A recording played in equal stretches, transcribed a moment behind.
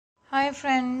Hi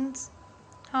friends,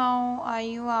 how are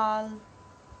you all?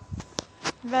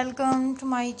 Welcome to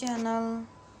my channel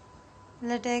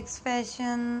Latex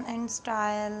Fashion and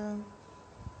Style.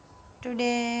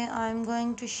 Today I am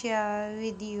going to share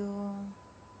with you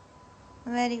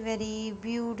very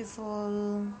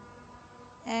beautiful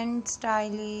and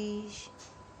stylish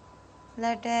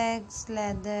latex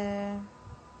leather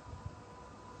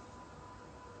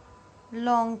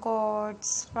long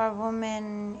coats for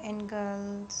women and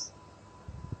girls.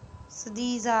 So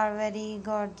these are very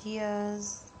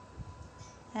gorgeous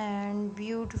and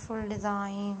beautiful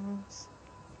designs.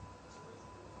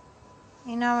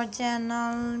 In our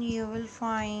channel you will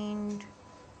find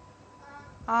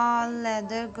all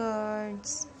leather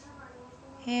goods.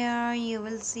 Here you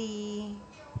will see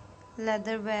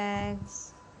leather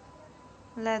bags,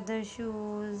 leather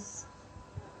shoes,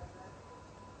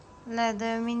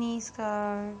 leather mini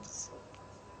skirts,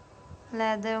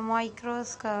 leather micro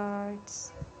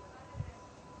skirts,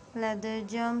 leather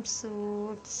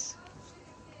jumpsuits,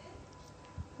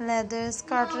 leather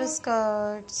scatter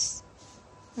skirts,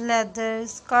 leather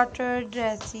scatter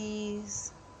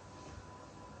dresses,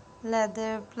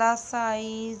 leather plus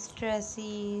size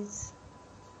dresses,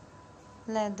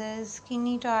 leather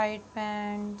skinny tight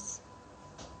pants,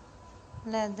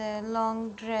 leather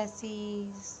long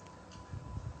dresses,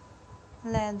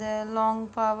 leather long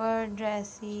power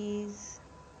dresses,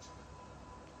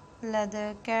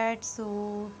 leather cat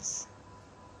suits,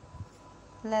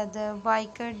 leather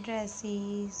biker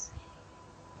dresses,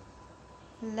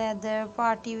 leather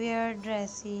party wear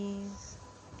dresses,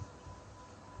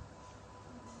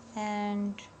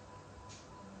 and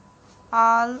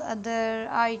all other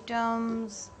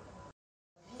items.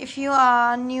 If you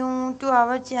are new to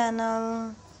our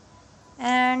channel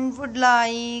and would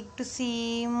like to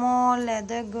see more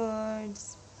leather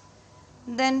goods,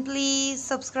 then please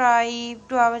subscribe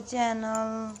to our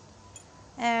channel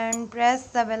and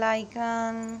press the bell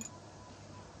icon.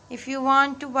 If you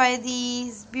want to buy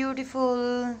these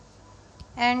beautiful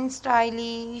and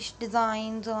stylish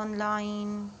designs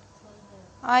online,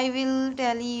 I will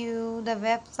tell you the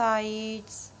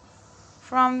websites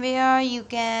from where you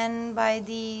can buy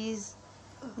these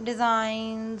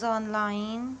designs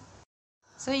online.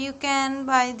 So you can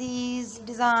buy these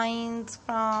designs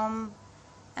from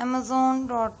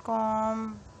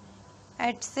Amazon.com,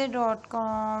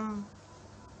 Etsy.com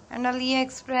and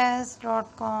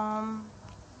AliExpress.com.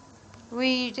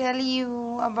 We tell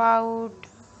you about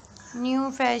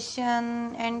new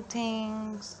fashion and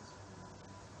things.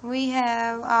 We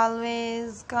have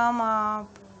always come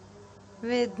up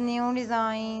with new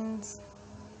designs,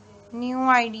 new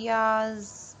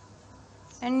ideas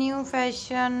and new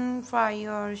fashion for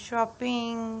your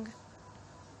shopping.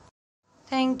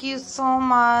 Thank you so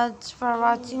much for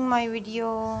watching my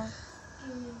video.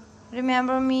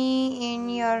 Remember me in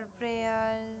your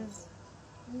prayers.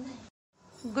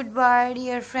 Goodbye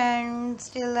dear friends,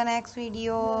 till the next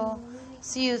video.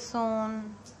 See you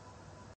soon.